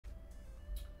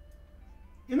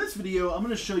In this video, I'm going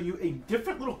to show you a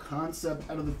different little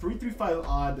concept out of the 3-3-5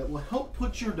 odd that will help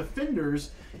put your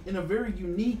defenders in a very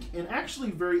unique and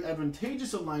actually very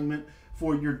advantageous alignment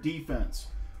for your defense.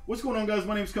 What's going on, guys?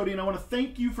 My name is Cody, and I want to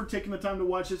thank you for taking the time to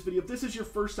watch this video. If this is your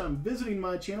first time visiting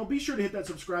my channel, be sure to hit that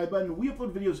subscribe button. We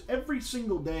upload videos every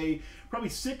single day, probably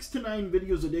 6 to 9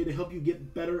 videos a day to help you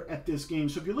get better at this game.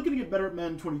 So if you're looking to get better at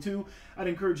Madden 22, I'd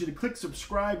encourage you to click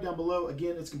subscribe down below.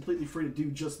 Again, it's completely free to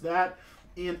do just that.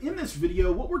 And in this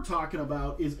video, what we're talking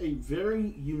about is a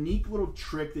very unique little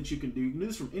trick that you can do. You can do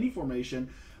this from any formation,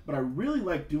 but I really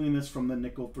like doing this from the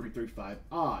nickel 3-3-5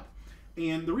 odd.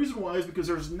 And the reason why is because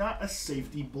there's not a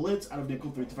safety blitz out of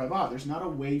nickel 3-5 odd. There's not a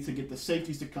way to get the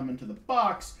safeties to come into the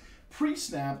box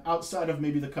pre-snap outside of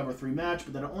maybe the cover 3 match,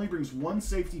 but that only brings one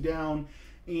safety down.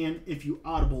 And if you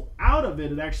audible out of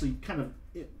it, it actually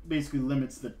it basically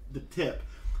limits the tip.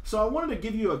 So I wanted to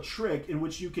give you a trick in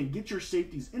which you can get your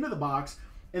safeties into the box,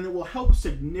 and it will help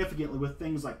significantly with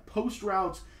things like post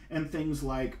routes and things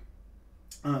like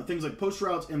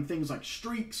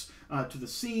streaks to the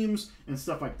seams and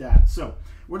stuff like that. So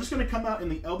we're just going to come out in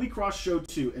the LB Cross Show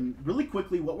 2, and really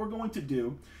quickly what we're going to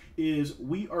do is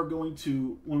we are going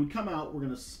to, when we come out, we're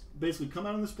going to basically come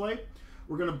out on this play.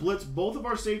 We're going to blitz both of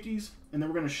our safeties, and then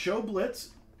we're going to show blitz,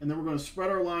 and then we're going to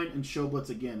spread our line and show blitz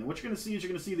again. And what you're going to see is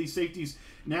you're going to see these safeties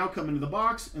now come into the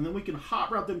box, and then we can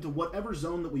hot route them to whatever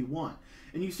zone that we want.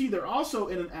 And you see they're also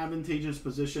in an advantageous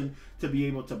position to be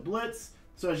able to blitz.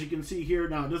 So as you can see here,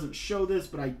 now it doesn't show this,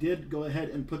 but I did go ahead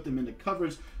and put them into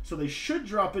coverage. So they should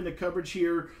drop into coverage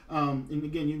here. And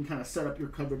again, you can kind of set up your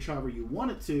coverage however you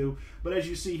want it to. But as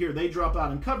you see here, they drop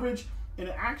out in coverage. And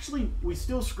it actually, we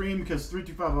still scream because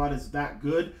 3-5 odd is that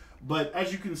good. But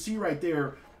as you can see right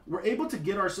there, we're able to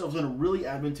get ourselves in a really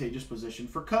advantageous position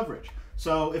for coverage.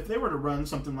 So if they were to run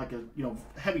something like a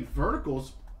heavy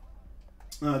verticals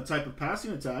type of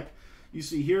passing attack, you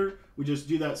see here we just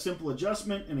do that simple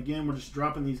adjustment, and again we're just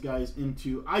dropping these guys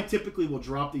into, I typically will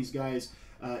drop these guys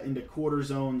into quarter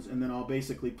zones, and then I'll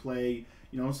basically play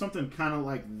something kind of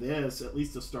like this, at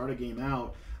least to start a game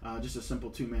out, just a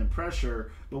simple 2-man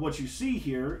pressure. But what you see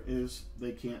here is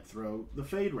they can't throw the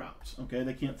fade routes, okay?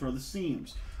 They can't throw the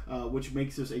seams, which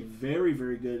makes this a very,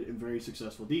 very good and very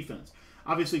successful defense.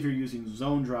 Obviously, if you're using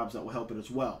zone drops, that will help it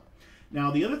as well. Now,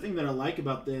 the other thing that I like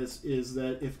about this is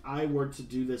that if I were to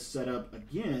do this setup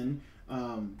again,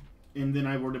 and then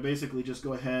I were to basically just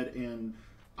go ahead and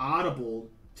audible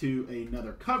to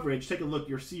another coverage, take a look,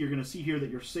 you're going to see here that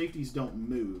your safeties don't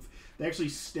move. They actually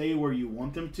stay where you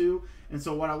want them to. And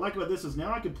so what I like about this is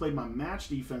now I can play my match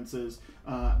defenses,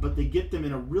 but they get them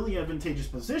in a really advantageous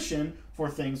position for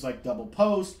things like double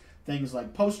post, things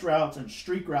like post routes and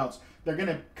streak routes. They're going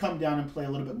to come down and play a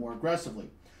little bit more aggressively.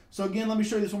 So again, let me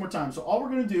show you this one more time. So all we're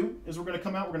going to do is we're going to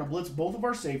come out, we're going to blitz both of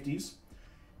our safeties,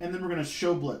 and then we're going to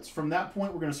show blitz. From that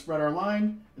point, we're going to spread our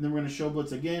line, and then we're going to show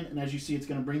blitz again. And as you see, it's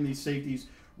going to bring these safeties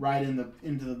right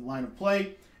into the line of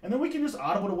play. And then we can just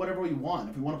audible to whatever we want.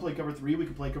 If we want to play cover 3, we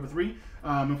can play cover 3.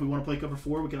 If we want to play cover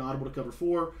 4, we can audible to cover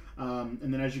 4.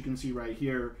 And then as you can see right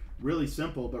here, really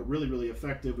simple, but really, really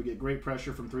effective. We get great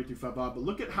pressure from 3-5 odd. But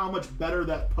look at how much better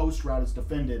that post route is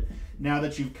defended now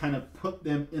that you've kind of put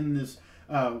them in this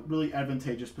really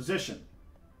advantageous position.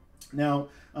 Now,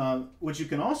 what you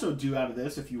can also do out of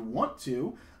this, if you want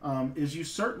to, is you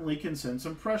certainly can send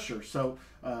some pressure. So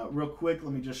real quick,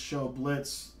 let me just show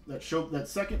blitz. That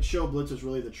second show blitz is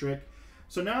really the trick.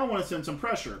 So now I want to send some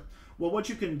pressure. Well, what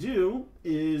you can do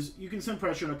is you can send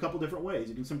pressure in a couple different ways.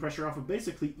 You can send pressure off of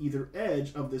basically either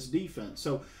edge of this defense.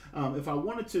 So if I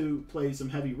wanted to play some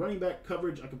heavy running back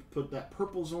coverage, I could put that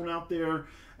purple zone out there.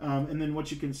 And then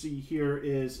what you can see here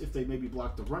is if they maybe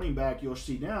block the running back, you'll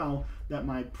see now that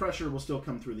my pressure will still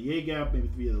come through the A-gap, maybe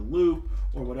via the loop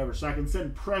or whatever. So I can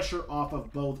send pressure off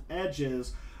of both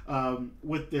edges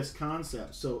with this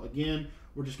concept. So again,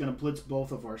 we're just going to blitz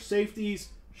both of our safeties,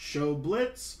 show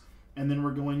blitz, and then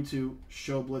we're going to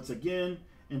show blitz again.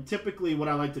 And typically what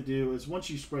I like to do is once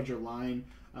you spread your line,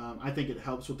 I think it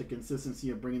helps with the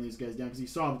consistency of bringing these guys down, because you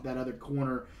saw that other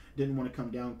corner didn't want to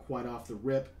come down quite off the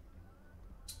rip.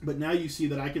 But now you see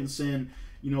that I can send,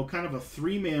 kind of a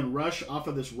 3-man rush off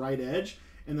of this right edge,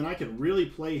 and then I can really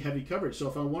play heavy coverage. So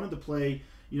if I wanted to play,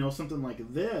 something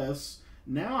like this,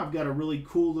 now I've got a really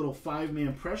cool little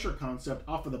 5-man pressure concept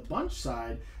off of the bunch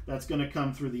side that's going to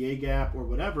come through the A-gap or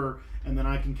whatever, and then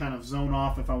I can kind of zone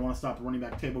off if I want to stop a running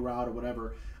back table route or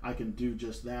whatever. I can do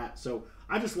just that. So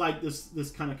I just like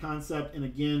this kind of concept. And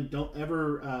again, don't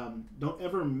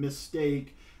ever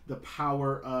mistake the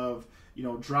power of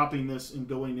dropping this and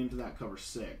going into that cover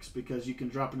 6, because you can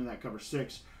drop into that cover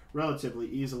 6 relatively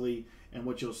easily, and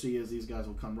what you'll see is these guys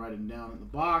will come right down in the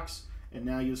box, and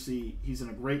now you see he's in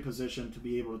a great position to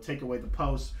be able to take away the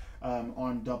post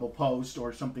on double post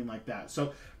or something like that.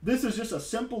 So this is just a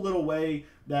simple little way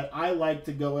that I like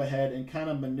to go ahead and kind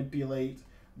of manipulate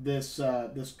this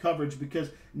this coverage, because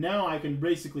now I can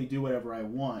basically do whatever I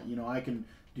want. You know, I can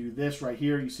do this right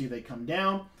here. You see they come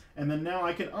down, and then now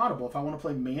I can audible. If I want to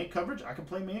play man coverage, I can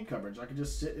play man coverage. I can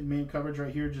just sit in man coverage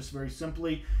right here, just very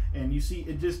simply, and you see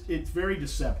it's very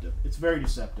deceptive. It's very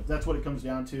deceptive. That's what it comes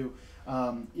down to.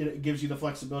 It gives you the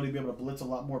flexibility to be able to blitz a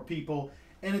lot more people,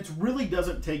 and it really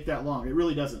doesn't take that long. It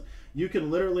really doesn't. You can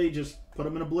literally just put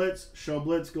them in a blitz, show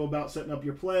blitz, go about setting up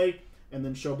your play, and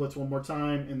then show blitz one more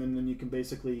time, and then you can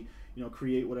basically, you know,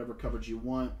 create whatever coverage you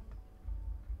want.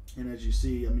 And as you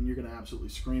see, I mean, you're going to absolutely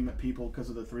scream at people because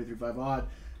of the 3-5 odd.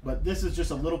 But this is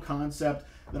just a little concept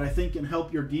that I think can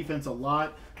help your defense a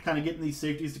lot, kind of getting these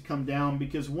safeties to come down,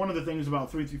 because one of the things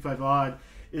about 3-5 odd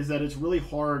is that it's really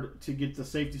hard to get the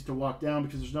safeties to walk down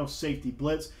because there's no safety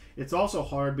blitz. It's also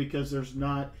hard because there's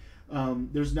not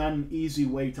an easy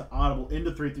way to audible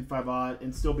into 3-5 odd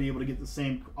and still be able to get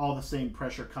all the same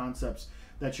pressure concepts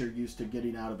that you're used to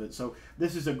getting out of it. So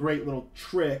this is a great little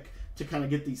trick to kind of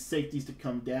get these safeties to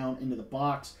come down into the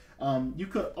box. You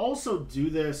could also do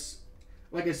this,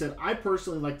 like I said, I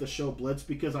personally like to show blitz,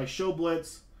 because I show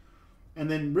blitz and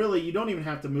then really you don't even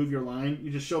have to move your line.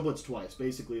 You just show blitz twice,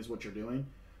 basically, is what you're doing.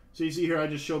 So you see here, I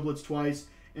just show blitz twice,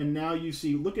 and now you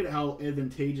see, look at how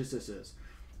advantageous this is.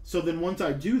 So then once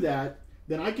I do that,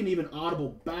 then I can even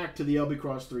audible back to the LB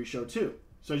cross 3 show 2.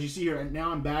 So as you see here, and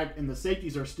now I'm back, and the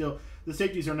safeties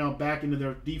are now back into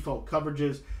their default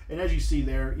coverages. And as you see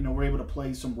there, you know, we're able to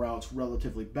play some routes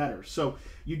relatively better. So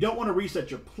you don't want to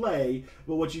reset your play,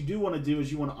 but what you do want to do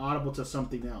is you want to audible to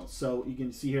something else. So you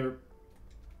can see here,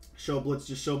 show blitz,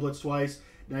 just show blitz twice.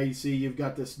 Now you see you've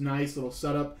got this nice little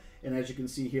setup, and as you can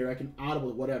see here, I can audible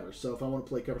to whatever. So if I want to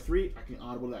play cover 3, I can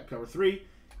audible to that cover 3.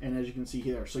 And as you can see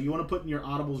here, so you want to put in your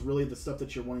audibles really the stuff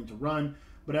that you're wanting to run.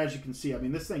 But as you can see, I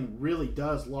mean, this thing really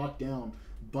does lock down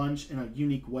bunch in a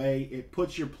unique way. It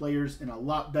puts your players in a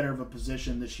lot better of a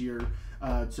position this year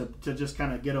to just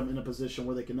kind of get them in a position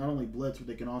where they can not only blitz, but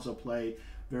they can also play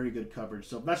very good coverage.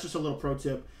 So that's just a little pro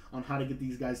tip on how to get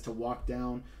these guys to walk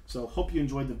down. So hope you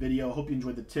enjoyed the video. Hope you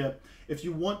enjoyed the tip. If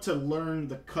you want to learn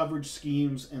the coverage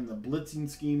schemes and the blitzing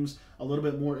schemes a little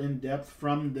bit more in depth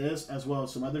from this, as well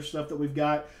as some other stuff that we've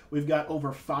got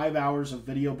over 5 hours of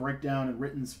video breakdown and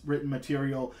written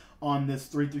material on this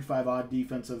 3-5 odd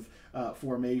defensive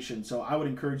formation. So I would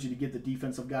encourage you to get the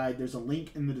defensive guide. There's a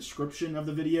link in the description of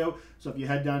the video. So if you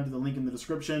head down to the link in the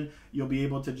description, you'll be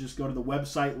able to just go to the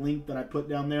website link that I put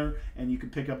down there, and you can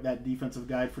pick up that defensive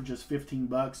guide for just 15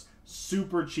 bucks.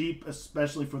 Super cheap,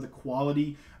 especially for the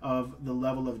quality of the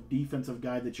level of defensive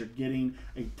guide that you're getting.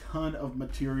 A ton of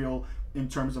material in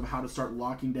terms of how to start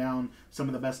locking down some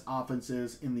of the best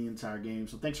offenses in the entire game.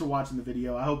 So thanks for watching the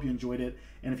video. I hope you enjoyed it.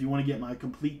 And if you want to get my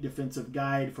complete defensive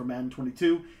guide for Madden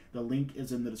 22, the link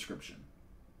is in the description.